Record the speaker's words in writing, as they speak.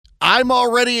I'm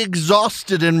already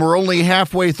exhausted, and we're only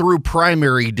halfway through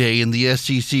primary day in the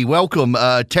SEC. Welcome.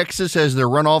 Texas has their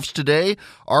runoffs today.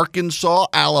 Arkansas,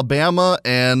 Alabama,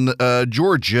 and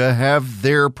Georgia have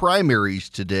their primaries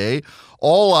today.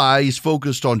 All eyes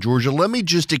focused on Georgia. Let me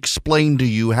just explain to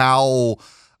you how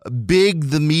big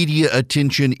the media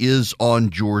attention is on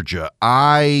Georgia.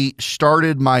 I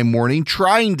started my morning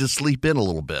trying to sleep in a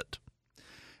little bit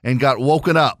and got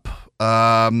woken up.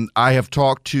 I have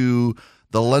talked to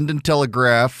the London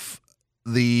Telegraph,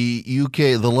 the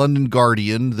UK, the London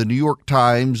Guardian, the New York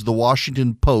Times, the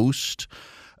Washington Post.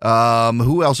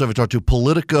 Who else have I talked to?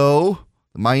 Politico,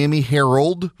 the Miami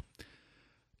Herald,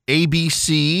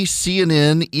 ABC,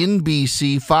 CNN,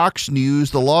 NBC, Fox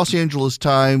News, the Los Angeles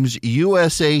Times,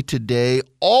 USA Today,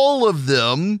 all of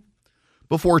them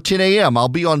before 10 a.m. I'll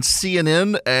be on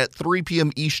CNN at 3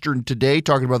 p.m. Eastern today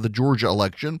talking about the Georgia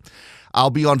election. I'll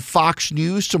be on Fox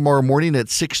News tomorrow morning at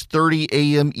 6:30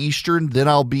 a.m. Eastern. Then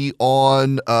I'll be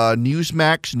on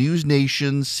Newsmax, News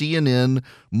Nation, CNN,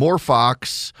 more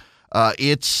Fox.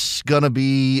 It's going to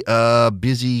be a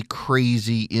busy,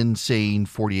 crazy, insane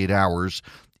 48 hours.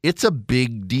 It's a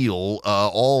big deal.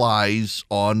 All eyes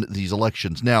on these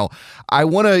elections. Now, I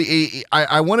want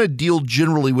to deal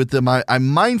generally with them. I'm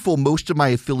mindful most of my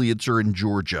affiliates are in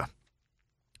Georgia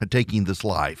taking this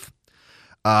live.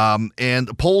 And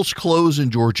the polls close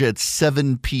in Georgia at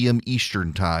 7 p.m.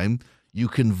 Eastern time. You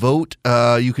can vote.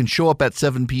 You can show up at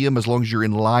 7 p.m. as long as you're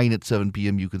in line at 7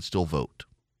 p.m. You can still vote.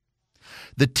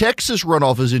 The Texas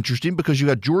runoff is interesting because you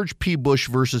got George P. Bush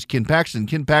versus Ken Paxton.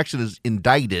 Ken Paxton is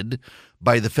indicted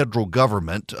by the federal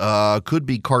government, could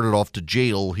be carted off to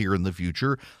jail here in the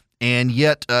future. And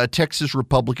yet Texas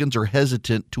Republicans are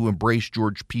hesitant to embrace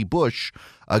George P. Bush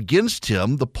against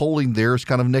him. The polling there is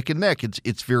kind of neck and neck.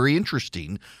 It's very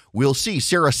interesting. We'll see.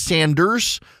 Sarah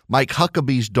Sanders, Mike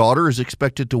Huckabee's daughter, is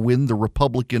expected to win the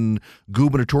Republican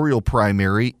gubernatorial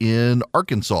primary in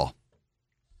Arkansas.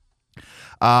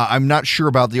 I'm not sure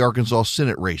about the Arkansas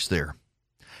Senate race there.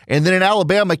 And then in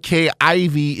Alabama, Kay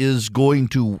Ivey is going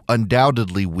to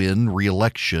undoubtedly win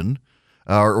re-election.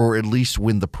 Or at least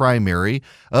win the primary.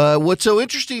 What's so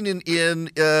interesting in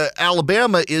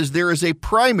Alabama is there is a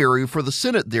primary for the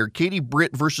Senate there. Katie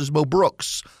Britt versus Mo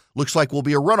Brooks. Looks like will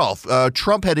be a runoff.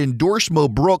 Trump had endorsed Mo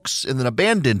Brooks and then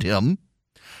abandoned him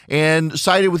and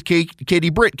sided with Katie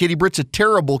Britt. Katie Britt's a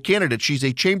terrible candidate. She's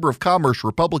a Chamber of Commerce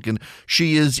Republican.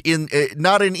 She is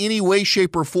not in any way,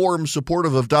 shape, or form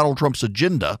supportive of Donald Trump's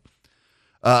agenda.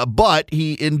 But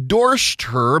he endorsed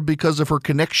her because of her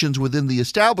connections within the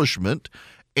establishment,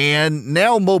 and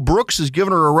now Mo Brooks has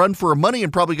given her a run for her money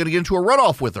and probably going to get into a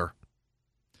runoff with her.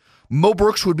 Mo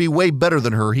Brooks would be way better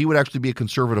than her. He would actually be a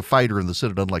conservative fighter in the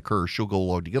Senate, unlike her. She'll go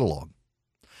along to get along.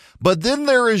 But then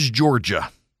there is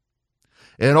Georgia,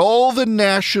 and all the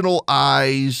national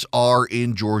eyes are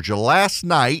in Georgia. Last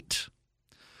night,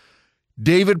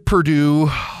 David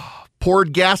Perdue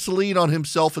poured gasoline on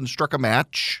himself and struck a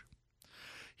match.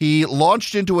 He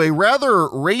launched into a rather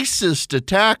racist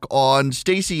attack on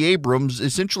Stacey Abrams,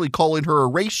 essentially calling her a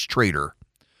race traitor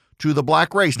to the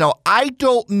black race. Now, I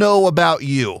don't know about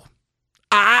you.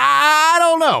 I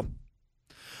don't know.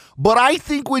 But I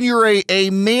think when you're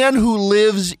a man who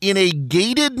lives in a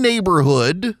gated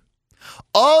neighborhood,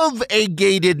 on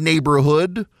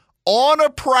a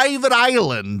private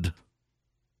island,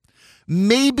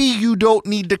 maybe you don't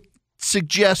need to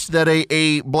suggest that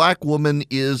a black woman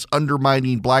is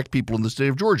undermining black people in the state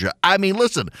of Georgia. I mean,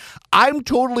 listen, I'm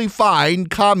totally fine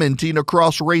commenting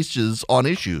across races on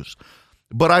issues,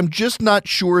 but I'm just not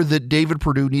sure that David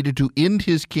Perdue needed to end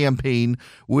his campaign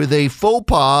with a faux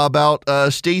pas about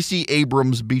Stacey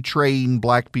Abrams betraying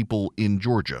black people in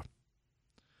Georgia.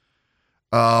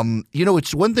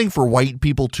 It's one thing for white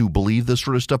people to believe this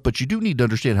sort of stuff, but you do need to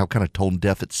understand how kind of tone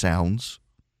deaf it sounds.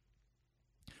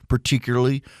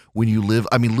 Particularly when you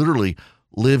literally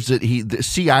lives at the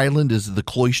Sea Island is the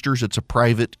Cloisters. It's a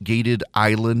private gated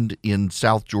island in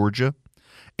South Georgia,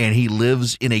 and he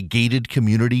lives in a gated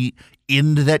community.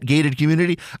 In that gated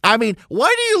community, I mean,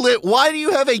 why do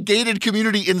you have a gated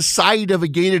community inside of a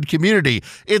gated community?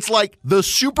 It's like the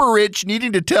super rich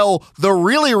needing to tell the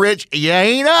really rich, "You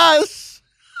ain't us."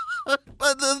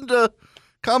 But then to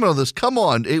comment on this, come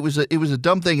on, it was a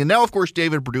dumb thing. And now, of course,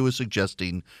 David Perdue is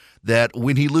suggesting that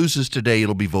when he loses today,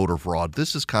 it'll be voter fraud.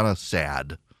 This is kind of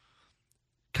sad.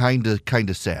 Kind of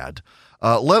sad.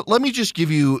 Let me just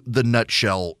give you the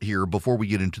nutshell here before we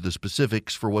get into the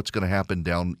specifics for what's going to happen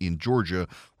down in Georgia.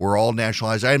 We're all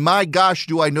nationalized. And my gosh,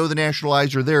 do I know the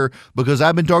nationalized are there because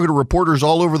I've been talking to reporters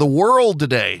all over the world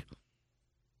today.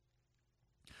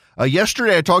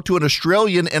 Yesterday, I talked to an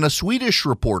Australian and a Swedish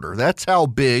reporter. That's how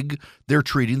big they're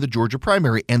treating the Georgia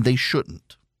primary, and they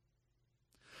shouldn't.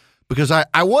 Because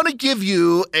I want to give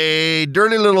you a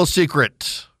dirty little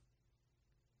secret.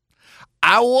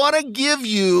 I want to give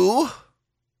you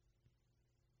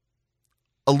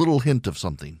a little hint of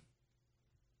something.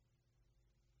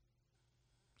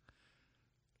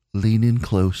 Lean in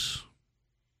close.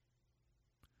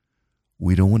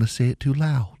 We don't want to say it too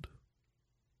loud.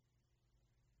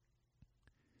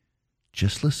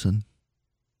 Just listen.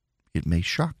 It may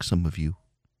shock some of you.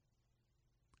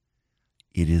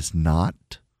 It is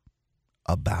not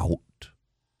about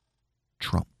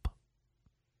Trump.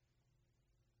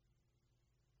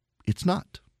 It's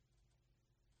not.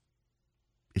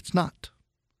 It's not.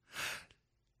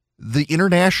 The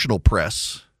international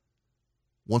press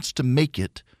wants to make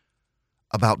it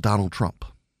about Donald Trump.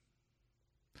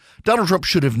 Donald Trump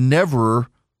should have never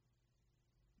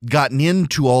gotten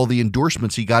into all the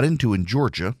endorsements he got into in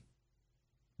Georgia,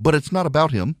 but it's not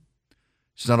about him.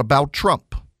 It's not about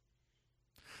Trump.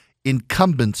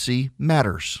 Incumbency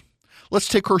matters. Let's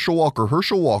take Herschel Walker.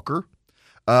 Herschel Walker,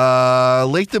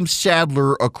 Latham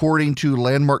Sadler, according to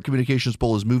Landmark Communications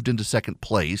poll, has moved into second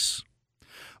place,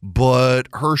 but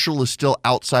Herschel is still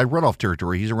outside runoff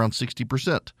territory. He's around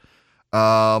 60%.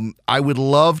 I would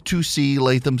love to see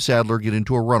Latham Sadler get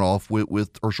into a runoff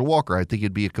with Herschel Walker. I think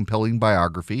it'd be a compelling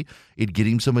biography. It'd get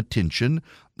him some attention.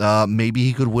 Maybe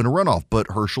he could win a runoff.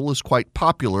 But Herschel is quite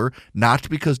popular, not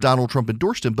because Donald Trump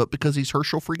endorsed him, but because he's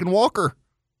Herschel freaking Walker.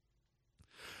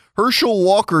 Herschel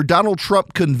Walker, Donald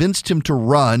Trump convinced him to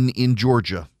run in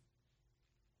Georgia.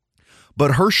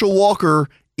 But Herschel Walker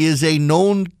is a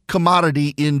known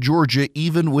commodity in Georgia,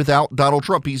 even without Donald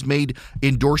Trump. He's made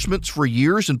endorsements for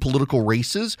years in political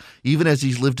races. Even as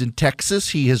he's lived in Texas,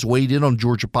 he has weighed in on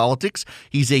Georgia politics.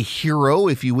 He's a hero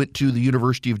if you went to the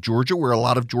University of Georgia, where a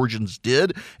lot of Georgians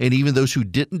did. And even those who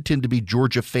didn't tend to be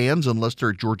Georgia fans, unless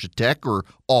they're at Georgia Tech or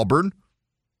Auburn.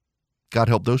 God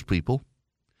help those people.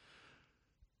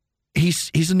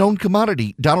 He's a known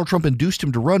commodity. Donald Trump induced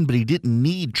him to run, but he didn't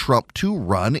need Trump to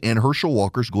run, and Herschel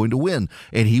Walker's going to win.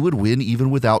 And he would win even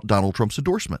without Donald Trump's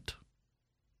endorsement.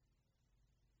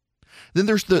 Then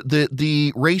there's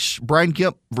the race, Brian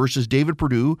Kemp versus David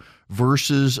Perdue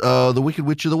versus the Wicked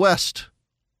Witch of the West.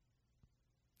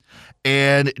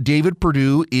 And David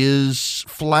Perdue is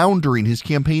floundering. His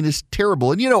campaign is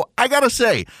terrible. And, I got to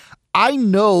say, I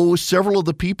know several of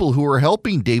the people who are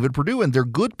helping David Perdue, and they're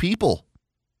good people,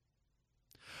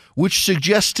 which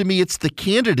suggests to me it's the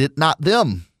candidate, not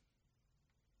them.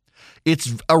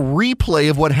 It's a replay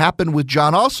of what happened with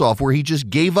John Ossoff, where he just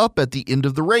gave up at the end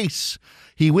of the race.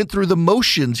 He went through the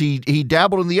motions. He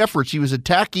dabbled in the efforts. He was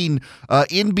attacking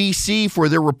NBC for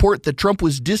their report that Trump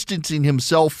was distancing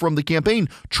himself from the campaign.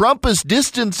 Trump has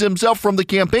distanced himself from the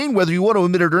campaign, whether you want to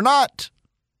admit it or not.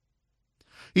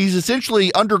 He's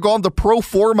essentially undergone the pro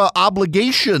forma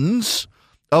obligations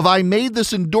of, I made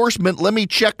this endorsement, let me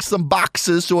check some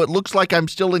boxes so it looks like I'm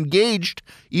still engaged,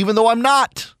 even though I'm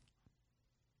not.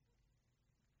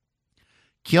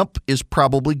 Kemp is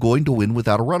probably going to win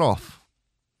without a runoff.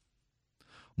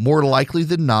 More likely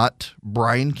than not,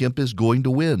 Brian Kemp is going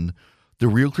to win. The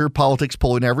Real Clear Politics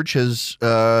polling average has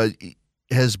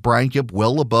Brian Kemp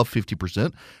well above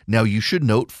 50%. Now, you should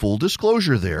note, full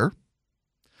disclosure there,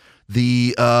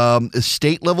 the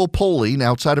state-level polling,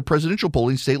 outside of presidential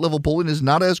polling, state-level polling is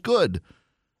not as good.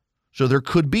 So there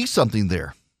could be something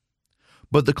there.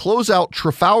 But the closeout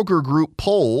Trafalgar Group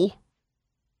poll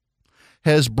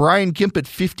has Brian Kemp at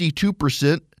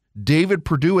 52%, David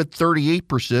Perdue at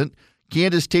 38%,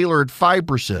 Candace Taylor at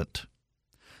 5%.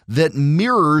 That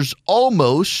mirrors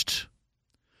almost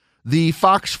the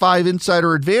Fox 5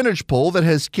 Insider Advantage poll that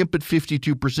has Kemp at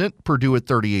 52%, Perdue at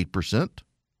 38%.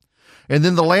 And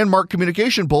then the Landmark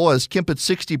Communication poll has Kemp at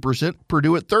 60%,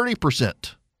 Perdue at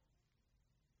 30%.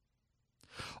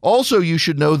 Also, you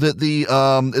should know that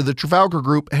the Trafalgar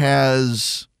Group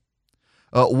has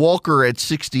Walker at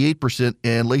 68%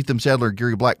 and Latham Sadler and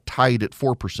Gary Black tied at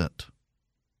 4%.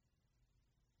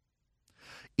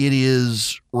 It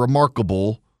is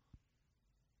remarkable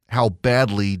how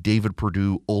badly David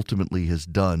Perdue ultimately has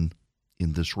done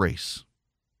in this race.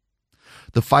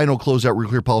 The final closeout Real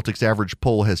Clear Politics average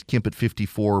poll has Kemp at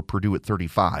 54, Perdue at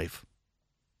 35.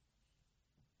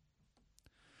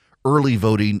 Early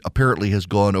voting apparently has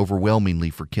gone overwhelmingly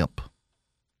for Kemp.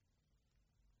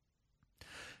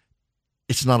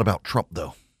 It's not about Trump,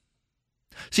 though.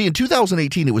 See, in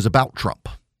 2018, it was about Trump.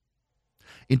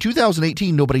 In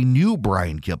 2018, nobody knew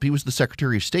Brian Kemp. He was the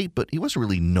Secretary of State, but he wasn't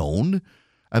really known.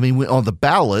 I mean, on the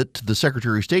ballot, the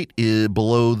Secretary of State is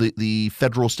below the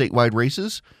federal statewide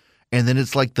races, And then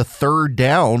it's like the third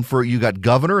down for you got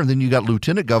governor, and then you got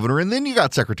lieutenant governor, and then you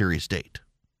got secretary of state.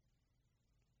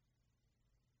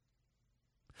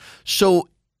 So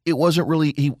it wasn't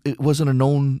really it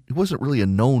wasn't really a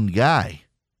known guy.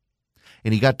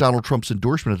 And he got Donald Trump's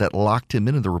endorsement, and that locked him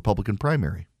in the Republican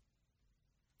primary.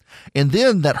 And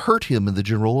then that hurt him in the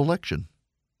general election.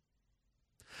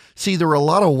 See, there are a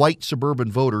lot of white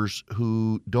suburban voters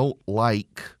who don't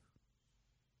like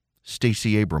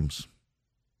Stacey Abrams,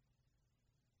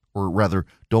 or rather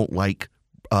don't like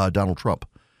Donald Trump.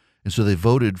 And so they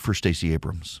voted for Stacey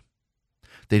Abrams.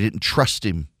 They didn't trust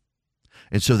him.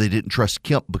 And so they didn't trust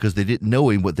Kemp because they didn't know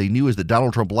him. What they knew is that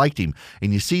Donald Trump liked him.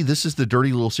 And you see, this is the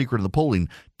dirty little secret of the polling.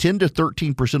 10 to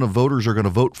 13% of voters are going to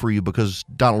vote for you because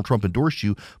Donald Trump endorsed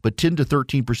you, but 10 to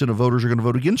 13% of voters are going to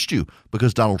vote against you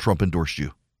because Donald Trump endorsed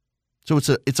you. So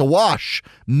it's a wash.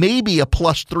 Maybe a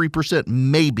plus 3%.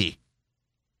 Maybe.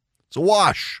 It's a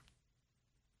wash.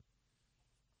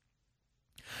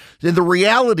 Then the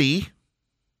reality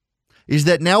is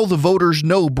that now the voters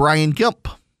know Brian Kemp.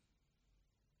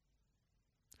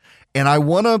 And I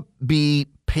want to be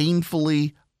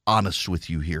painfully honest with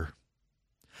you here.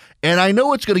 And I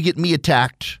know it's going to get me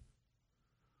attacked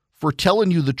for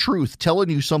telling you the truth, telling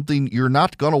you something you're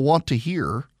not going to want to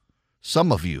hear,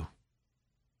 some of you.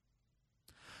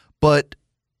 But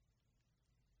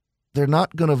they're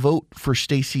not going to vote for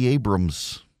Stacey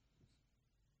Abrams.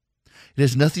 It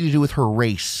has nothing to do with her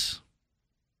race.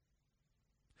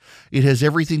 It has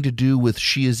everything to do with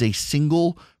she is a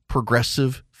single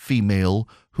progressive female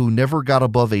who never got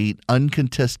above an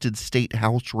uncontested state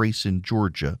house race in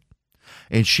Georgia.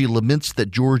 And she laments that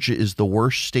Georgia is the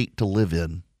worst state to live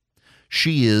in.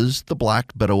 She is the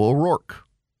black Beto O'Rourke.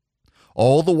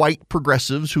 All the white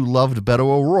progressives who loved Beto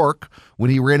O'Rourke when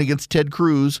he ran against Ted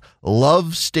Cruz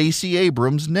love Stacey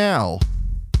Abrams now.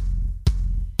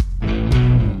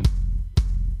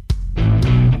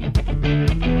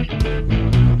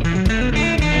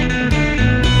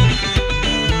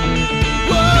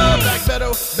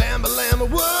 Bam-ba-lam,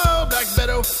 whoa, black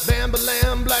Beto,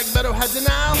 bam-ba-lam, black Beto had you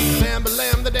now.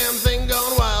 Bam-ba-lam, the damn thing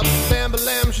gone wild.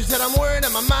 Bam-ba-lam, she said I'm worried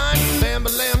in my mind.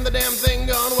 Bam-ba-lam, the damn thing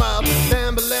gone wild.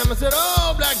 Bam-ba-lam, I said,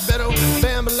 oh, black Beto,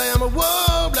 bam-ba-lam,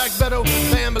 whoa, black Beto,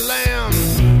 bam-ba-lam.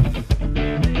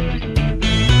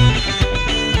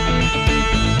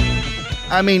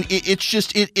 I mean, she's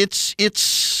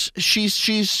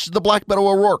the black Beto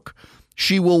O'Rourke.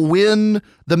 She will win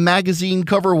the magazine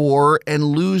cover war and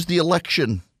lose the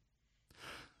election.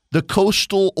 The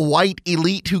coastal white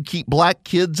elite who keep black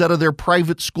kids out of their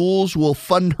private schools will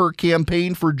fund her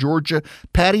campaign for Georgia,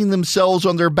 patting themselves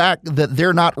on their back that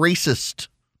they're not racist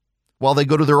while they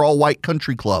go to their all-white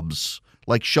country clubs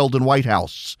like Sheldon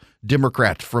Whitehouse,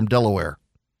 Democrat from Delaware,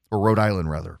 or Rhode Island,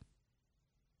 rather.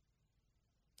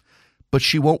 But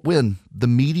she won't win. The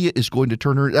media is going to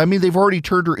turn her. I mean, they've already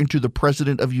turned her into the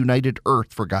president of United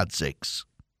Earth, for God's sakes.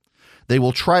 They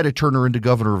will try to turn her into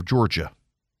governor of Georgia,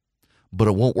 but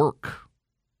it won't work.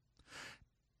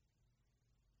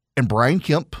 And Brian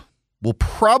Kemp will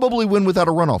probably win without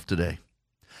a runoff today.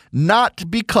 Not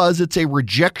because it's a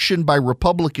rejection by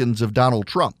Republicans of Donald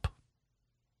Trump,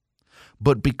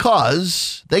 but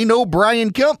because they know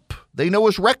Brian Kemp. They know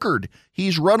his record.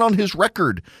 He's run on his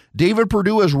record. David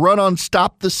Perdue has run on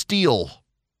Stop the Steal.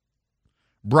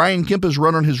 Brian Kemp has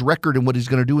run on his record and what he's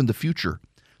going to do in the future.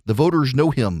 The voters know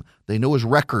him. They know his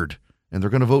record, and they're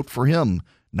going to vote for him,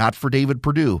 not for David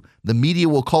Perdue. The media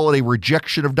will call it a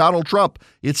rejection of Donald Trump.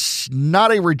 It's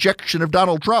not a rejection of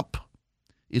Donald Trump.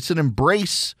 It's an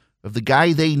embrace of the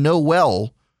guy they know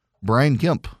well, Brian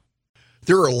Kemp.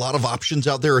 There are a lot of options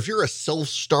out there. If you're a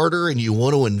self-starter and you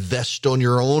want to invest on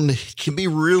your own, it can be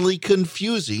really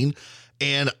confusing.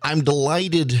 And I'm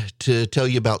delighted to tell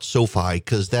you about SoFi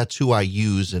because that's who I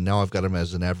use, and now I've got them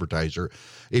as an advertiser.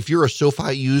 If you're a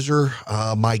SoFi user,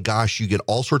 my gosh, you get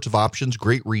all sorts of options,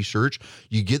 great research.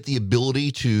 You get the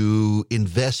ability to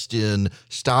invest in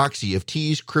stocks,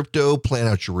 EFTs, crypto, plan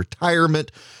out your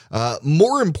retirement.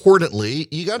 More importantly,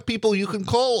 you got people you can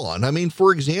call on. I mean,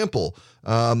 for example,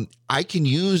 I can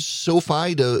use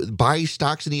SoFi to buy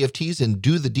stocks and EFTs and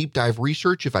do the deep dive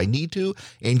research if I need to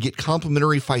and get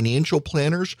complimentary financial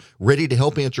planners ready to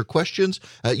help answer questions.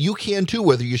 You can too,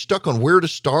 whether you're stuck on where to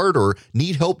start or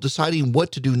need help deciding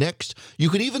what to do next. You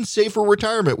could even save for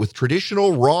retirement with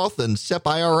traditional Roth and SEP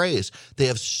IRAs. They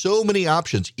have so many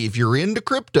options. If you're into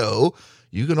crypto,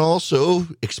 you can also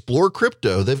explore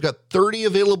crypto. They've got 30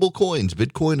 available coins: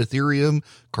 Bitcoin, Ethereum,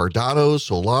 Cardano,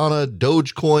 Solana,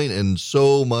 Dogecoin, and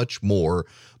so much more.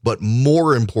 But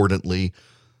more importantly,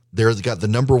 They've got the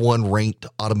number one ranked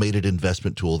automated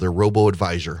investment tool, their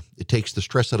robo-advisor. It takes the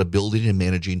stress out of building and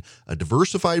managing a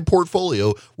diversified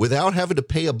portfolio without having to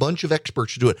pay a bunch of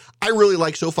experts to do it. I really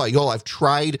like SoFi. Y'all, I've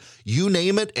tried, you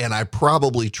name it, and I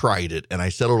probably tried it, and I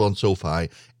settled on SoFi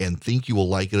and think you will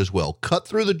like it as well. Cut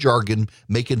through the jargon,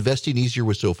 make investing easier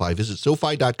with SoFi. Visit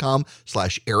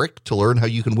SoFi.com/Eric to learn how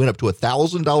you can win up to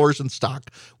 $1,000 in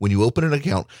stock when you open an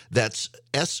account. That's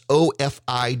SoFi.com/Eric.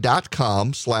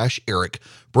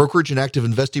 Brokerage and active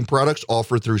investing products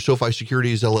offered through SoFi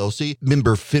Securities LLC,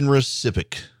 member FINRA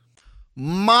SIPC.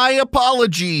 My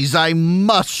apologies. I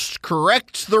must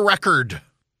correct the record.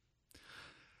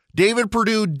 David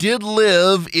Perdue did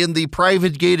live in the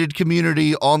private gated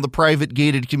community on the private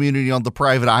gated community on the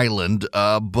private island,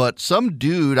 but some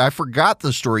dude, I forgot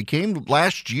the story, came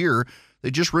last year. They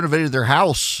just renovated their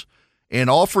house and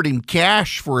offered him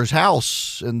cash for his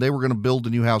house, and they were going to build a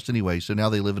new house anyway, so now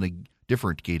they live in a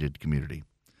different gated community.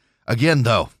 Again,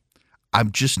 though,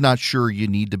 I'm just not sure you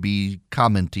need to be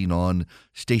commenting on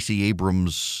Stacey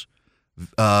Abrams'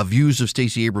 views of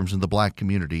Stacey Abrams in the black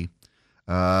community,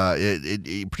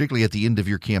 particularly at the end of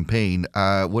your campaign.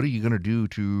 What are you going to do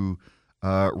to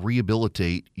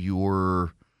rehabilitate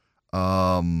your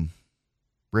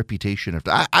reputation?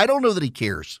 I don't know that he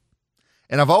cares,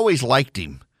 and I've always liked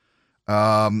him.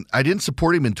 I didn't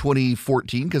support him in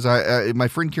 2014 because my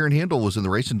friend Karen Handel was in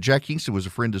the race, and Jack Kingston was a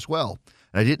friend as well.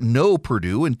 And I didn't know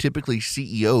Perdue, and typically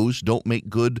CEOs don't make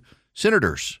good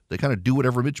senators. They kind of do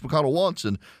whatever Mitch McConnell wants.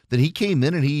 And then he came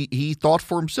in and he thought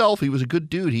for himself. He was a good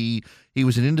dude. He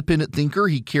was an independent thinker.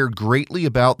 He cared greatly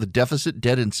about the deficit,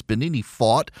 debt, and spending. He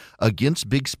fought against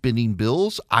big spending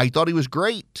bills. I thought he was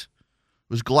great.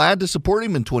 Was glad to support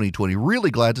him in 2020.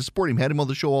 Really glad to support him. Had him on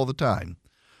the show all the time.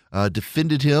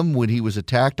 Defended him when he was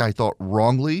attacked, I thought,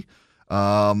 wrongly.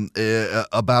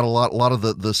 About a lot of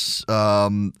the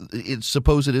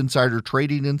supposed insider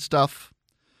trading and stuff.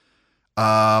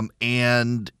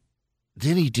 And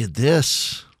then he did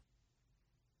this.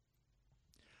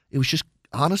 It was just,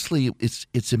 honestly,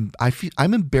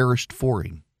 I'm embarrassed for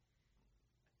him.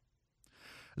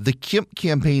 The Kemp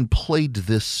campaign played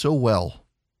this so well.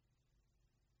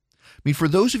 I mean, for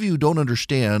those of you who don't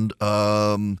understand,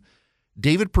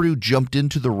 David Perdue jumped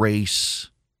into the race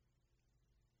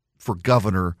for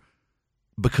governor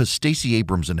because Stacey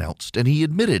Abrams announced. And he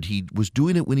admitted he was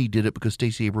doing it when he did it because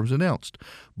Stacey Abrams announced.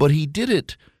 But he did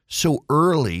it so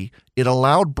early, it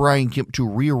allowed Brian Kemp to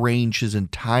rearrange his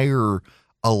entire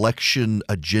election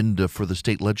agenda for the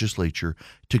state legislature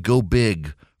to go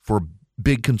big for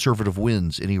big conservative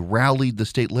wins. And he rallied the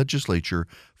state legislature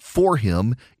for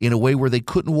him in a way where they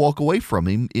couldn't walk away from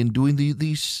him in doing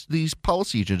these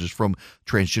policy agendas, from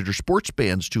transgender sports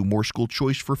bans to more school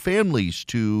choice for families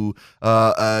to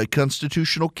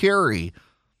constitutional carry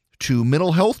to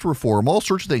mental health reform, all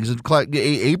sorts of things. And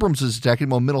Abrams is attacking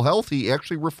him on mental health. He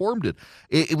actually reformed it.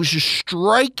 It was just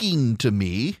striking to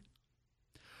me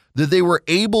that they were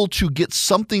able to get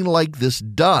something like this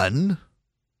done.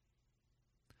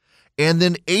 And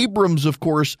then Abrams, of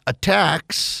course,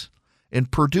 attacks, and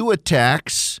Perdue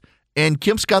attacks, and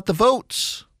Kemp's got the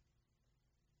votes.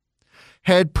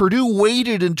 Had Perdue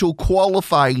waited until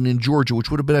qualifying in Georgia, which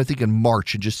would have been, I think, in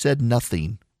March, and just said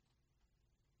nothing,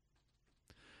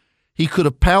 he could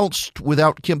have pounced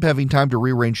without Kemp having time to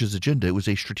rearrange his agenda. It was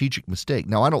a strategic mistake.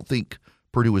 Now, I don't think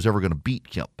Perdue was ever going to beat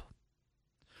Kemp,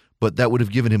 but that would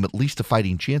have given him at least a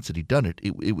fighting chance that he'd done it.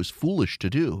 It was foolish to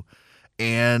do.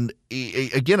 And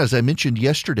again, as I mentioned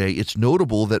yesterday, it's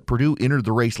notable that Perdue entered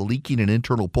the race leaking an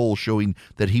internal poll showing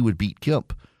that he would beat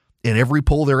Kemp. And every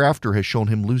poll thereafter has shown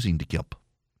him losing to Kemp.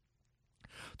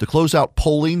 The closeout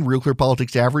polling, Real Clear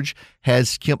Politics average,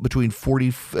 has Kemp between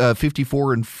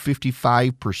 54 and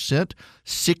 55%.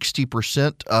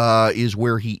 60% is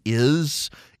where he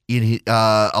is in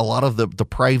a lot of the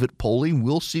private polling.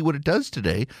 We'll see what it does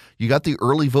today. You got the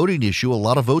early voting issue. A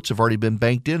lot of votes have already been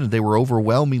banked in, and they were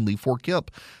overwhelmingly for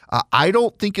Kemp. I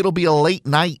don't think it'll be a late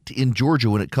night in Georgia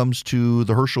when it comes to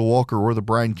the Herschel Walker or the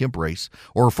Brian Kemp race.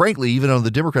 Or frankly, even on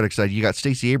the Democratic side, you got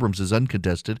Stacey Abrams as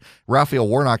uncontested. Raphael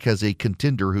Warnock has a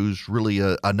contender who's really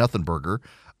a nothing burger.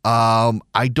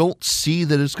 I don't see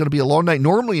that it's going to be a long night.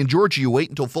 Normally in Georgia, you wait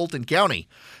until Fulton County,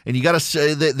 and you got to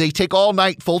say that they take all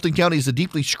night. Fulton County is a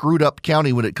deeply screwed up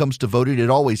county when it comes to voting. It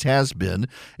always has been.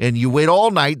 And you wait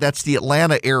all night. That's the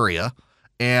Atlanta area.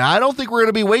 And I don't think we're going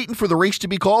to be waiting for the race to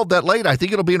be called that late. I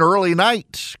think it'll be an early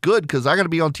night. Good, because I got to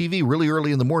be on TV really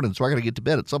early in the morning, so I got to get to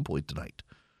bed at some point tonight.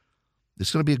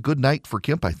 It's going to be a good night for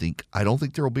Kemp, I think. I don't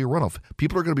think there will be a runoff.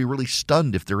 People are going to be really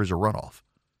stunned if there is a runoff.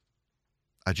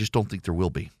 I just don't think there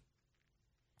will be.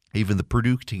 Even the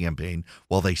Perdue campaign,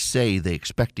 while they say they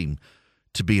expect him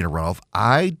to be in a runoff.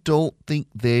 I don't think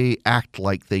they act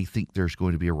like they think there's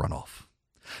going to be a runoff.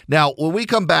 Now, when we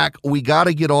come back, we got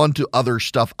to get on to other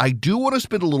stuff. I do want to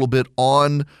spend a little bit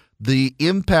on the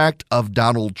impact of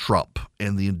Donald Trump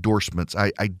and the endorsements.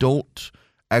 I don't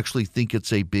actually think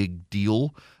it's a big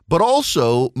deal. But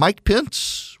also, Mike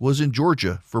Pence was in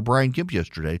Georgia for Brian Kemp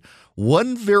yesterday.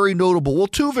 Two very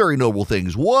notable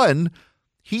things. One,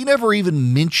 he never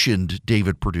even mentioned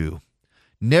David Perdue.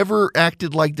 Never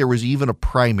acted like there was even a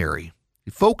primary.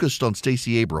 He focused on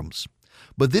Stacey Abrams.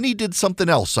 But then he did something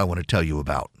else I want to tell you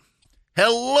about.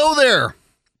 Hello there.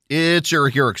 It's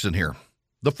Eric Erickson here.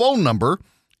 The phone number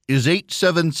is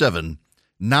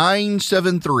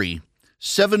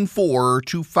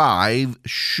 877-973-7425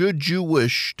 should you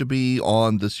wish to be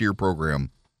on this here program.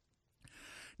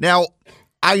 Now,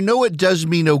 I know it does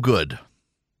me no good.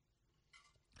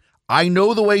 I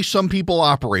know the way some people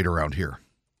operate around here.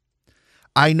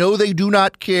 I know they do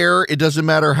not care. It doesn't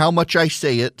matter how much I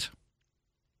say it.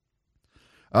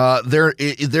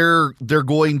 They're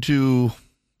going to,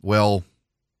 well,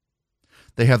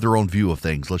 they have their own view of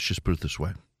things. Let's just put it this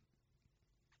way.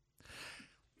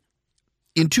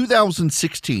 In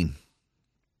 2016,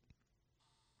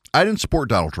 I didn't support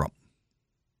Donald Trump.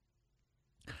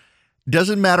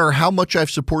 Doesn't matter how much I've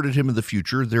supported him in the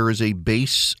future. There is a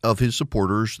base of his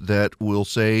supporters that will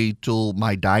say till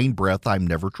my dying breath, I'm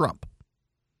never Trump.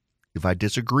 If I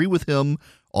disagree with him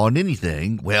on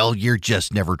anything, well, you're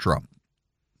just never Trump.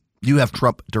 You have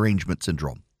Trump derangement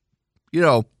syndrome. You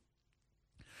know,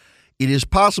 it is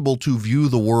possible to view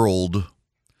the world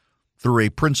through a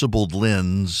principled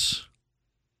lens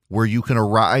where you can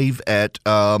arrive at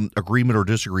agreement or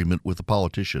disagreement with a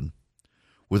politician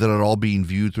without it all being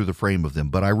viewed through the frame of them.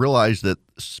 But I realize that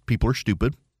people are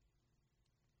stupid,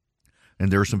 and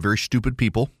there are some very stupid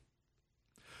people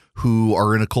who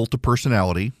are in a cult of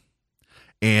personality.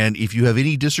 And if you have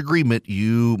any disagreement,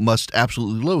 you must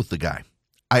absolutely loathe the guy.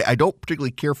 I don't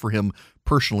particularly care for him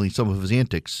personally, some of his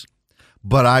antics,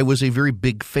 but I was a very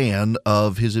big fan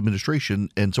of his administration,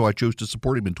 and so I chose to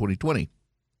support him in 2020.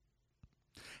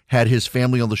 Had his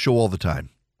family on the show all the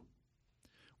time.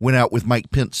 Went out with Mike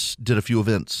Pence, did a few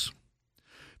events.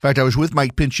 In fact, I was with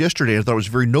Mike Pence yesterday, and I thought it was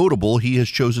very notable. He has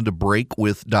chosen to break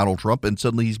with Donald Trump, and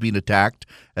suddenly he's being attacked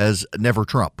as never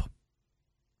Trump.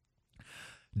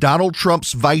 Donald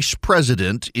Trump's vice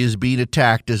president is being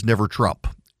attacked as never Trump.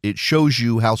 It shows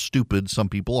you how stupid some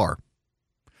people are.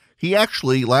 He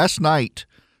actually, last night,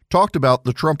 talked about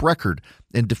the Trump record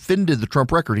and defended the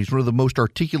Trump record. He's one of the most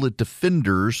articulate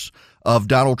defenders of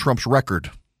Donald Trump's record.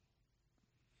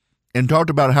 And talked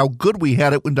about how good we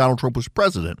had it when Donald Trump was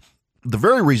president. The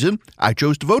very reason I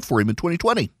chose to vote for him in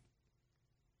 2020.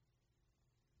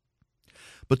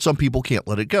 But some people can't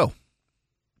let it go.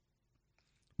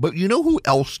 But you know who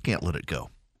else can't let it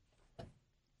go?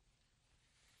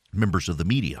 Members of the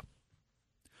media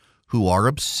who are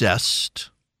obsessed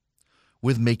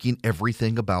with making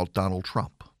everything about Donald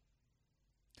Trump.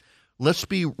 Let's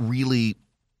be really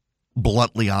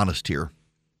bluntly honest here.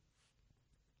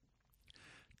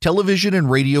 Television and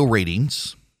radio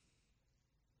ratings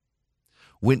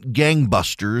went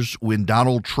gangbusters when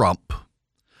Donald Trump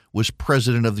was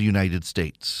president of the United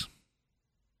States.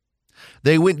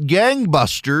 They went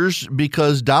gangbusters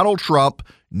because Donald Trump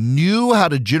knew how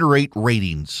to generate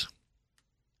ratings.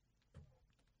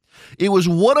 It was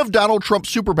one of Donald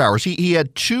Trump's superpowers. He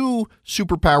had two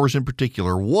superpowers in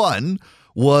particular. One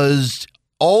was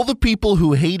all the people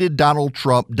who hated Donald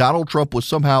Trump was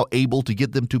somehow able to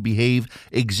get them to behave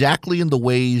exactly in the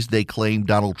ways they claimed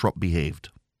Donald Trump behaved.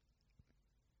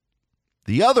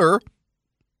 The other,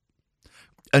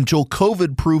 until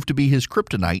COVID proved to be his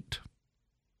kryptonite,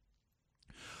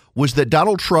 was that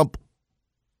Donald Trump,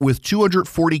 with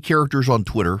 240 characters on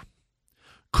Twitter,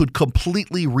 could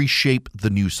completely reshape the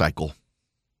news cycle.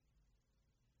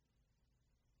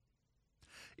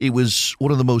 It was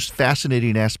one of the most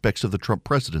fascinating aspects of the Trump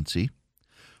presidency,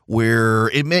 where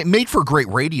it made for great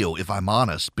radio, if I'm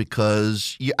honest,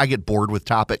 because I get bored with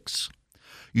topics.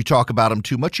 You talk about them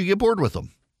too much, you get bored with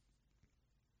them.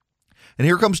 And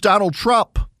here comes Donald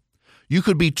Trump. You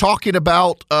could be talking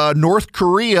about North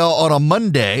Korea on a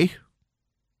Monday,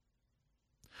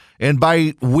 and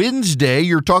by Wednesday,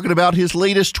 you're talking about his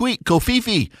latest tweet,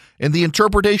 Kofifi, and the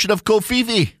interpretation of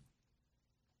Kofifi.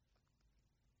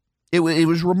 It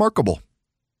was remarkable.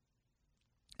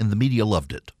 And the media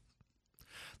loved it.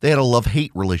 They had a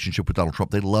love-hate relationship with Donald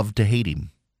Trump. They loved to hate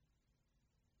him.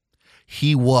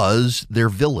 He was their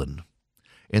villain,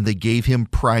 and they gave him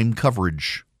prime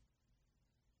coverage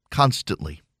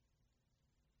constantly.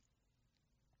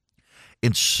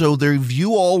 And so they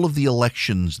view all of the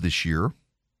elections this year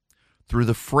through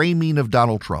the framing of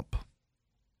Donald Trump.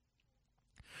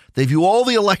 They view all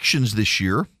the elections this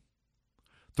year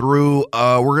through,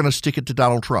 we're going to stick it to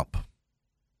Donald Trump.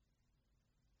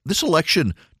 This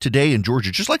election today in Georgia,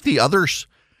 just like the others,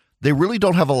 they really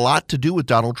don't have a lot to do with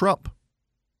Donald Trump.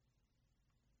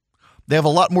 They have a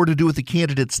lot more to do with the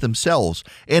candidates themselves.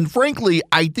 And frankly,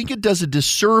 I think it does a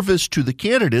disservice to the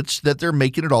candidates that they're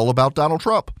making it all about Donald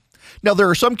Trump. Now, there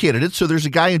are some candidates. So there's a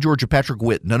guy in Georgia, Patrick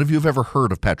Witt. None of you have ever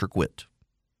heard of Patrick Witt.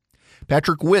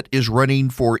 Patrick Witt is running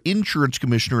for insurance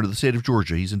commissioner of the state of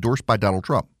Georgia. He's endorsed by Donald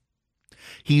Trump.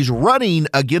 He's running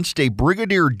against a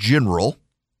brigadier general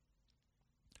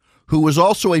who was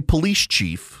also a police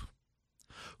chief,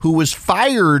 who was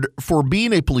fired for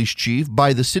being a police chief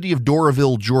by the city of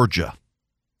Doraville, Georgia,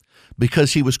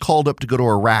 because he was called up to go to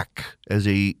Iraq as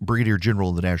a brigadier general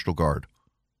in the National Guard.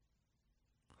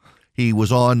 He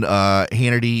was on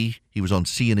Hannity. He was on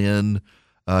CNN.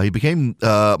 He became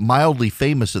mildly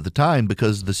famous at the time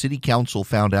because the city council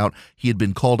found out he had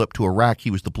been called up to Iraq.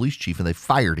 He was the police chief, and they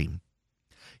fired him.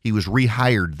 He was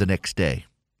rehired the next day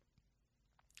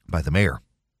by the mayor.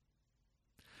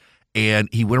 And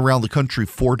he went around the country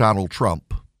for Donald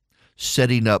Trump,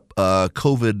 setting up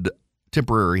COVID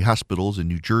temporary hospitals in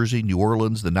New Jersey, New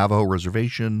Orleans, the Navajo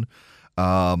Reservation,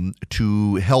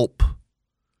 to help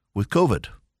with COVID.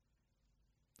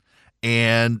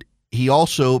 And he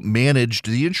also managed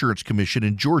the insurance commission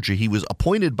in Georgia. He was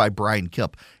appointed by Brian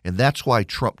Kemp, and that's why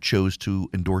Trump chose to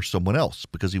endorse someone else,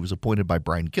 because he was appointed by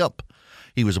Brian Kemp.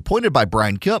 He was appointed by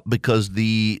Brian Kemp because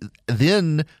the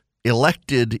then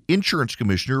elected insurance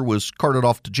commissioner was carted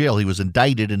off to jail. He was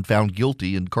indicted and found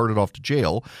guilty and carted off to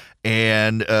jail.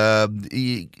 And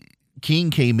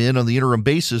King came in on the interim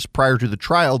basis prior to the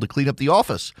trial to clean up the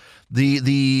office.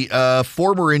 The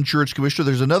former insurance commissioner,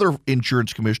 there's another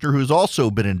insurance commissioner who's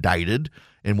also been indicted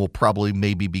and will probably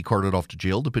maybe be carted off to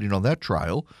jail depending on that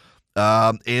trial.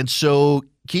 And so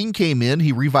King came in,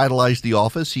 he revitalized the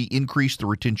office, he increased the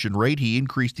retention rate, he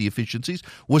increased the efficiencies,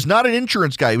 was not an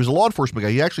insurance guy, he was a law enforcement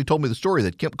guy. He actually told me the story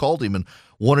that Kemp called him and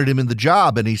wanted him in the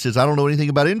job, and he says, I don't know anything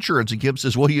about insurance. And Kemp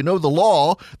says, well, you know the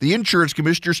law, the insurance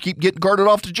commissioners keep getting carted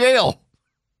off to jail.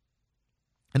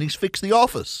 And he's fixed the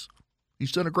office.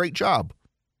 He's done a great job.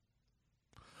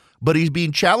 But he's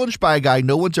being challenged by a guy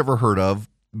no one's ever heard of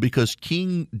because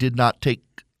King did not take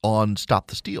on Stop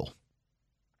the Steal.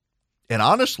 And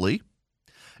honestly,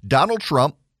 Donald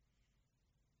Trump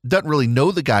doesn't really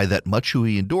know the guy that much who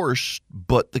he endorsed,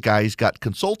 but the guy's got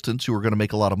consultants who are going to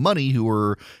make a lot of money who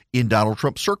are in Donald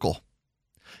Trump's circle.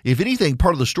 If anything,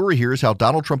 part of the story here is how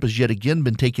Donald Trump has yet again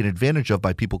been taken advantage of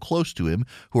by people close to him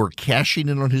who are cashing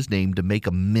in on his name to make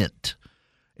a mint.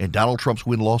 And Donald Trump's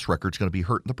win-loss record is going to be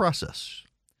hurt in the process.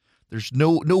 There's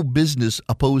no business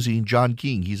opposing John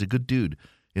King. He's a good dude.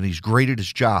 And he's great at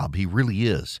his job. He really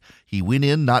is. He went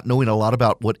in not knowing a lot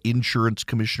about what insurance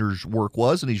commissioner's work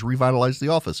was, and he's revitalized the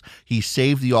office. He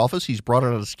saved the office. He's brought it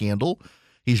out of scandal.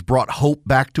 He's brought hope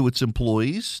back to its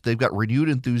employees. They've got renewed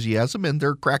enthusiasm, and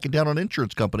they're cracking down on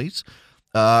insurance companies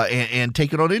and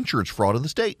taking on insurance fraud in the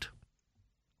state.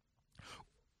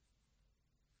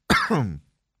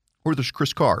 Or there's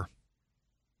Chris Carr.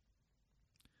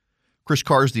 Chris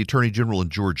Carr is the Attorney General in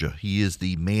Georgia. He is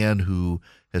the man who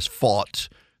has fought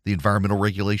the environmental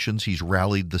regulations. He's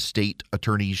rallied the state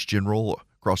attorneys general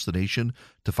across the nation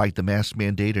to fight the mask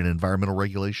mandate and environmental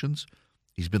regulations.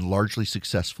 He's been largely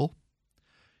successful.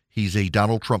 He's a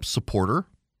Donald Trump supporter,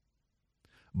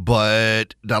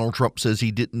 but Donald Trump says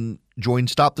he didn't join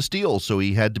Stop the Steal, so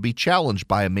he had to be challenged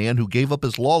by a man who gave up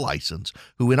his law license,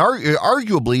 who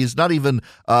arguably is not even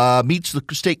meets the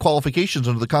state qualifications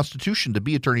under the Constitution to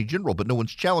be Attorney General, but no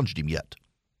one's challenged him yet.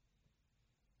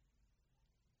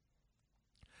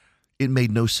 It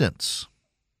made no sense.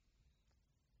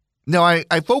 Now,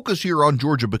 I focus here on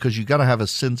Georgia because you got to have a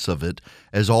sense of it,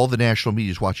 as all the national media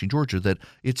is watching Georgia, that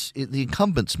the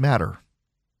incumbents matter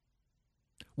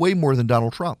way more than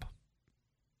Donald Trump.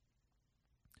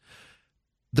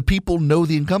 The people know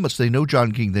the incumbents. They know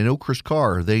John King. They know Chris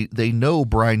Carr. They know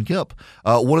Brian Kemp.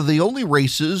 One of the only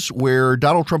races where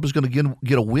Donald Trump is going to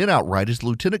get a win outright is the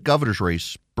lieutenant governor's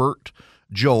race. Burt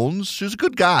Jones, who's a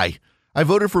good guy. I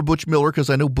voted for Butch Miller because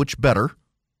I know Butch better.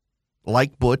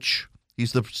 Like Butch.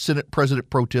 He's the Senate President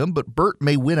pro tem, but Burt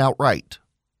may win outright.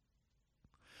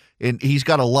 And he's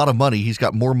got a lot of money. He's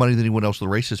got more money than anyone else in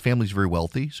the race. His family's very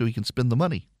wealthy, so he can spend the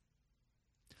money.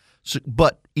 So,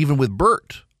 but even with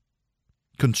Burt,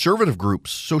 conservative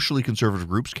groups, socially conservative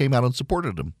groups, came out and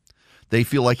supported him. They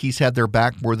feel like he's had their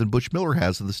back more than Butch Miller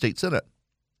has in the state Senate.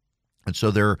 And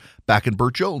so they're backing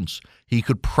Burt Jones. He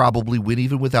could probably win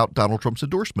even without Donald Trump's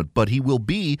endorsement, but he will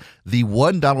be the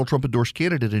one Donald Trump endorsed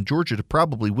candidate in Georgia to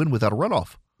probably win without a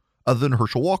runoff, other than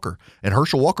Herschel Walker. And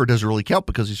Herschel Walker doesn't really count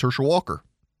because he's Herschel Walker.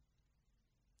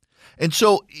 And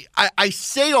so I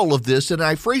say all of this, and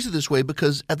I phrase it this way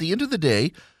because at the end of the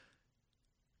day,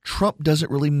 Trump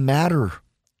doesn't really matter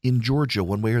in Georgia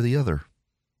one way or the other.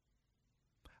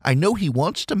 I know he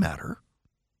wants to matter,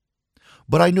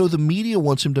 but I know the media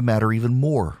wants him to matter even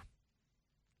more.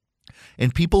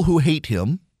 And people who hate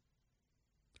him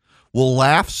will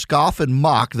laugh, scoff, and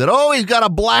mock that, oh, he's got a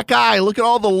black eye. Look at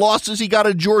all the losses he got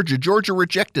in Georgia. Georgia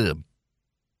rejected him.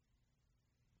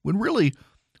 When really,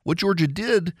 what Georgia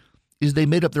did is they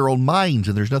made up their own minds,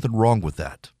 and there's nothing wrong with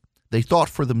that. They thought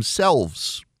for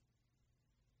themselves.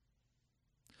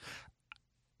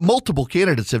 Multiple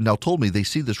candidates have now told me they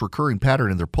see this recurring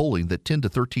pattern in their polling that 10 to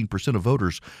 13% of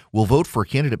voters will vote for a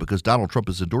candidate because Donald Trump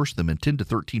has endorsed them, and 10 to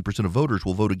 13% of voters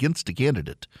will vote against a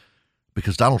candidate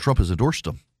because Donald Trump has endorsed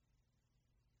them.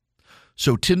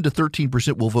 So 10 to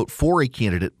 13% will vote for a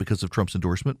candidate because of Trump's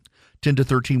endorsement. 10 to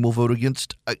 13 will vote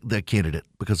against that candidate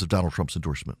because of Donald Trump's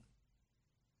endorsement.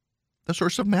 That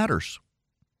sort of stuff matters.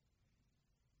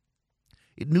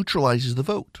 It neutralizes the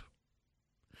vote.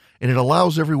 And it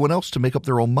allows everyone else to make up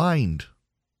their own mind.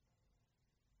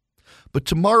 But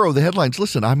tomorrow, the headlines,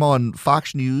 listen, I'm on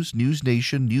Fox News, News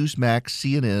Nation, Newsmax,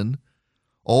 CNN,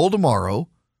 all tomorrow.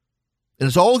 And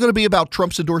it's all going to be about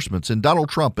Trump's endorsements and Donald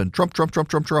Trump and Trump.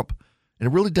 And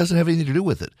it really doesn't have anything to do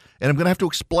with it. And I'm going to have to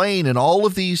explain in all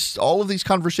of these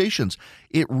conversations,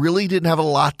 it really didn't have a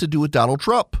lot to do with Donald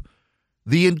Trump.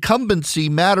 The incumbency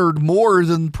mattered more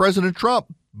than President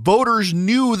Trump. Voters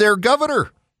knew their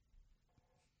governor.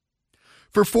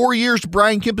 For 4 years,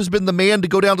 Brian Kemp has been the man to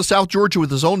go down to South Georgia with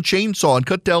his own chainsaw and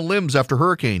cut down limbs after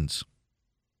hurricanes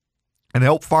and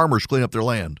help farmers clean up their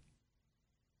land.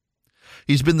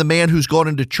 He's been the man who's gone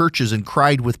into churches and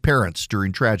cried with parents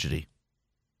during tragedy.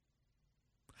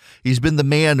 He's been the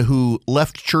man who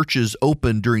left churches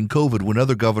open during COVID when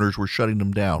other governors were shutting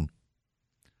them down.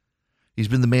 He's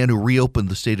been the man who reopened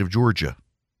the state of Georgia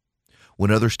when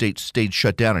other states stayed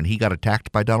shut down, and he got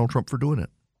attacked by Donald Trump for doing it.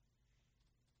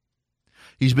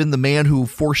 He's been the man who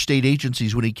forced state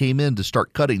agencies when he came in to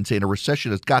start cutting, saying a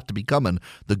recession has got to be coming.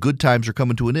 The good times are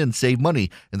coming to an end. Save money.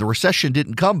 And the recession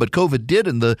didn't come, but COVID did.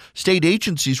 And the state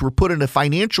agencies were put in a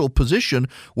financial position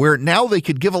where now they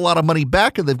could give a lot of money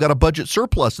back and they've got a budget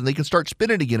surplus and they can start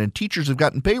spending again. And teachers have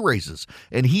gotten pay raises.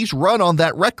 And he's run on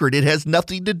that record. It has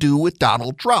nothing to do with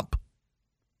Donald Trump.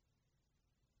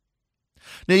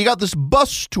 Now, you got this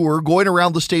bus tour going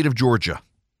around the state of Georgia.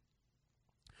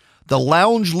 The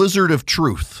Lounge Lizard of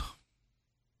Truth.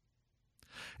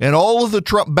 And all of the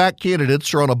Trump-backed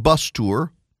candidates are on a bus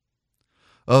tour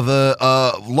of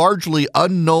a largely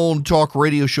unknown talk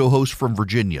radio show host from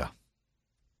Virginia.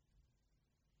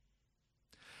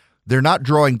 They're not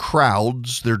drawing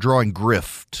crowds, they're drawing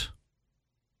grift.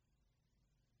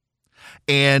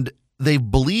 And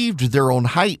they've believed their own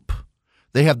hype.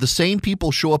 They have the same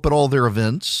people show up at all their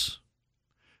events.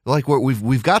 Like,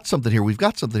 we've got something here. We've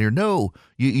got something here. No,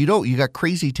 you don't. You got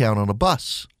Crazy Town on a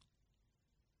bus.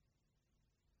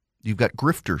 You've got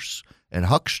grifters and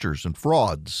hucksters and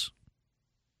frauds.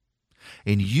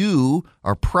 And you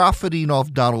are profiting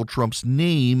off Donald Trump's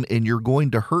name, and you're going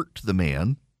to hurt the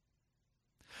man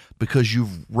because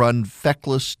you've run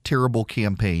feckless, terrible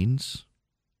campaigns.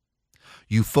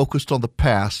 You focused on the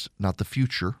past, not the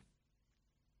future.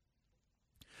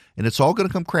 And it's all going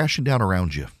to come crashing down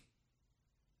around you.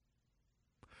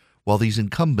 While these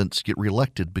incumbents get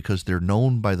reelected because they're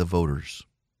known by the voters.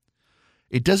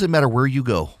 It doesn't matter where you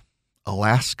go.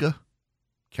 Alaska,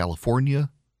 California,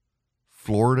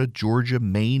 Florida, Georgia,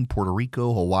 Maine, Puerto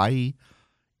Rico, Hawaii.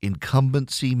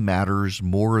 Incumbency matters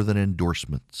more than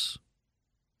endorsements.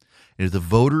 And if the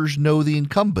voters know the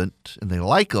incumbent and they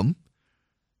like him,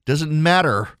 doesn't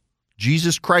matter.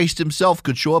 Jesus Christ himself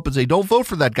could show up and say, don't vote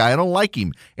for that guy. I don't like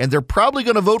him. And they're probably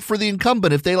going to vote for the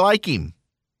incumbent if they like him.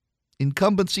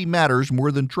 Incumbency matters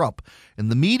more than Trump.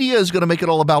 And the media is going to make it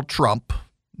all about Trump.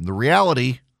 And the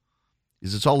reality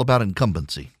is it's all about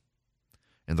incumbency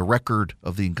and the record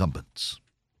of the incumbents.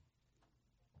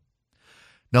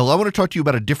 Now, I want to talk to you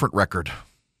about a different record.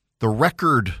 The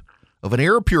record of an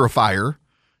air purifier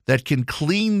that can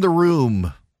clean the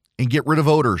room and get rid of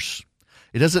odors.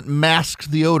 It doesn't mask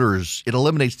the odors. It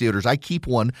eliminates the odors. I keep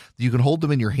one. You can hold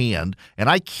them in your hand, and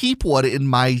I keep one in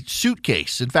my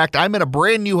suitcase. In fact, I'm in a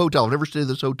brand new hotel. I've never stayed at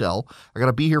this hotel. I got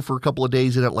to be here for a couple of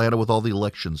days in Atlanta with all the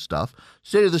election stuff.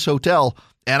 Stayed at this hotel,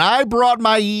 and I brought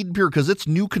my Eden Pure because it's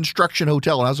new construction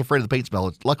hotel, and I was afraid of the paint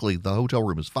smell. Luckily, the hotel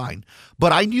room is fine.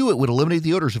 But I knew it would eliminate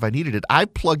the odors if I needed it. I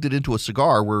plugged it into a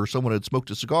cigar where someone had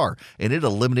smoked a cigar, and it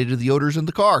eliminated the odors in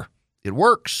the car. It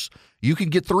works. You can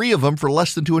get 3 of them for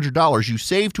less than $200. You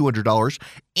save $200,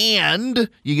 and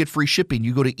you get free shipping.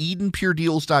 You go to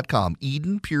EdenPureDeals.com,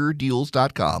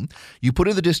 EdenPureDeals.com. You put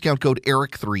in the discount code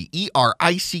ERICK3,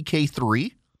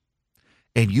 ERICK3,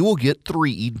 and you will get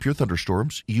 3 Eden Pure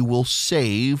Thunderstorms. You will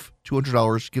save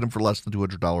 $200, get them for less than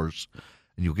 $200,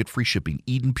 and you'll get free shipping.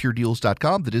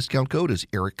 EdenPureDeals.com. The discount code is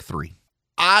ERICK3.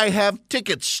 I have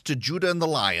tickets to Judah and the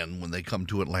Lion when they come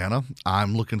to Atlanta.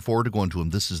 I'm looking forward to going to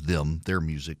them. This is them, their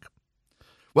music.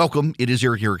 Welcome. It is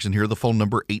Eric Erickson here. The phone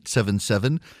number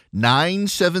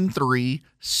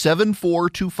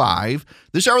 877-973-7425.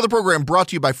 This hour of the program brought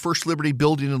to you by First Liberty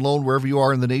Building and Loan wherever you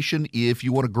are in the nation. If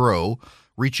you want to grow,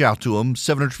 reach out to them.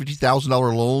 $750,000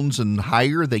 loans and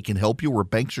higher. They can help you where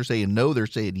banks are saying no. They're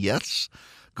saying yes.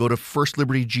 Go to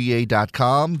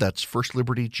firstlibertyga.com. That's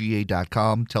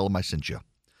firstlibertyga.com. Tell them I sent you.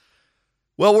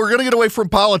 Well, we're going to get away from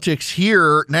politics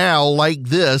here now like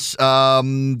this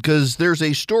because there's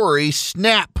a story,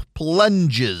 Snap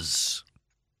plunges.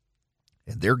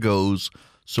 And there goes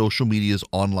social media's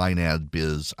online ad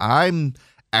biz. I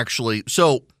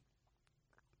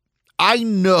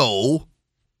know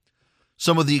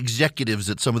some of the executives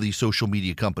at some of these social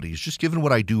media companies. Just given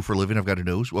what I do for a living, I've got to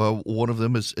know. Well, one of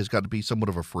them has got to be somewhat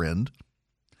of a friend.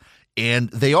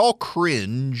 And they all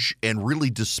cringe and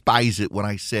really despise it when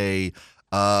I say,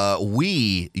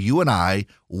 you and I,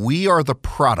 we are the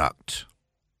product.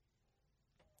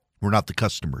 We're not the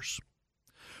customers.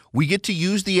 We get to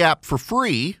use the app for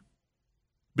free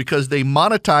because they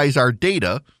monetize our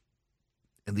data,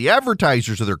 and the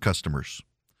advertisers are their customers.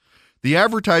 The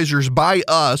advertisers buy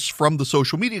us from the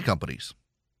social media companies.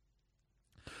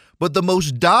 But the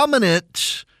most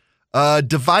dominant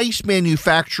device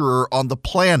manufacturer on the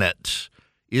planet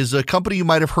is a company you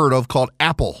might have heard of called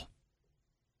Apple.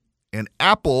 And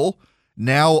Apple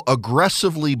now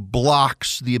aggressively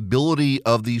blocks the ability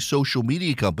of these social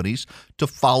media companies to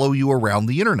follow you around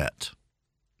the internet.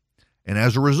 And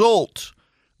as a result,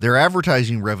 their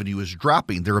advertising revenue is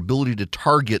dropping. Their ability to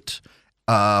target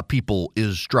people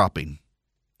is dropping.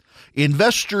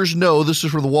 Investors know, this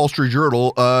is from the Wall Street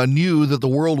Journal, knew that the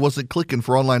world wasn't clicking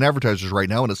for online advertisers right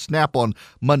now. In a snap on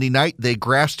Monday night, they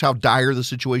grasped how dire the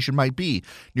situation might be.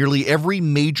 Nearly every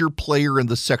major player in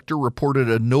the sector reported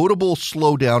a notable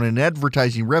slowdown in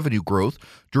advertising revenue growth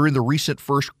during the recent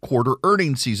first quarter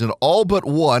earnings season. All but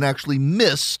one actually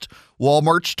missed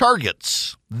Walmart's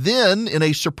targets. Then, in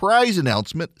a surprise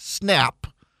announcement, Snap,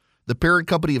 the parent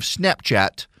company of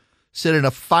Snapchat, said in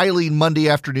a filing Monday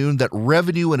afternoon that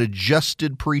revenue and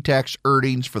adjusted pre-tax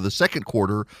earnings for the second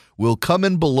quarter will come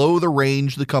in below the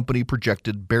range the company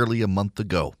projected barely a month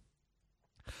ago.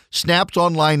 Snap's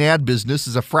online ad business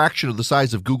is a fraction of the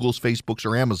size of Google's, Facebook's,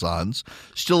 or Amazon's.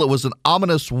 Still, it was an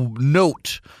ominous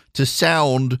note to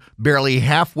sound barely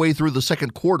halfway through the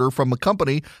second quarter from a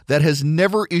company that has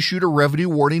never issued a revenue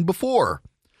warning before.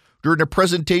 During a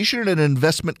presentation at an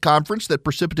investment conference that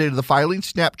precipitated the filing,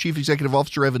 Snap Chief Executive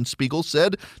Officer Evan Spiegel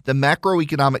said the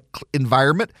macroeconomic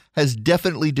environment has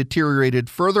definitely deteriorated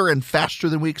further and faster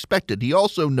than we expected. He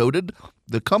also noted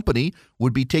the company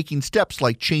would be taking steps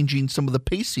like changing some of the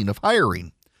pacing of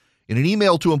hiring. In an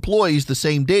email to employees the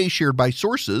same day shared by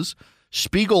sources,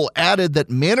 Spiegel added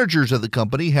that managers of the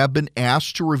company have been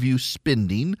asked to review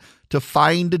spending to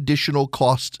find additional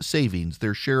cost savings.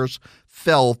 Their shares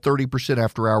fell 30%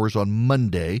 after hours on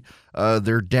Monday.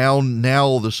 They're down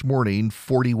now this morning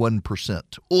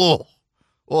 41%. Oh,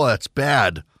 that's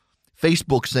bad.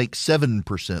 Facebook sank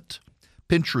 7%.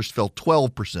 Pinterest fell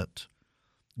 12%.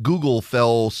 Google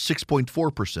fell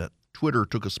 6.4%. Twitter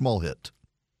took a small hit.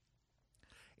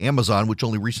 Amazon, which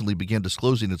only recently began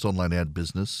disclosing its online ad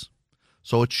business,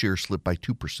 saw its share slip by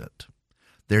 2%.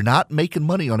 They're not making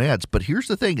money on ads, but here's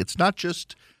the thing. It's not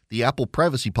just the Apple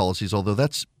privacy policies, although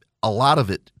that's a lot of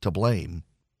it to blame.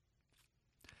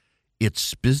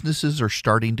 Its businesses are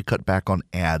starting to cut back on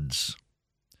ads,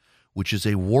 which is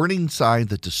a warning sign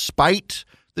that despite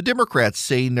the Democrats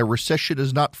saying their recession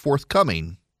is not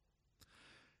forthcoming,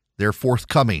 they're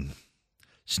forthcoming.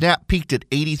 Snap peaked at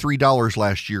 $83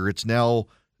 last year. It's now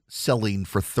selling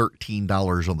for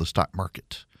 $13 on the stock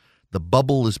market. The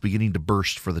bubble is beginning to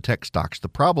burst for the tech stocks. The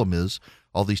problem is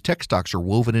all these tech stocks are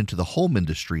woven into the home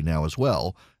industry now as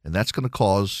well, and that's going to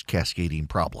cause cascading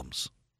problems.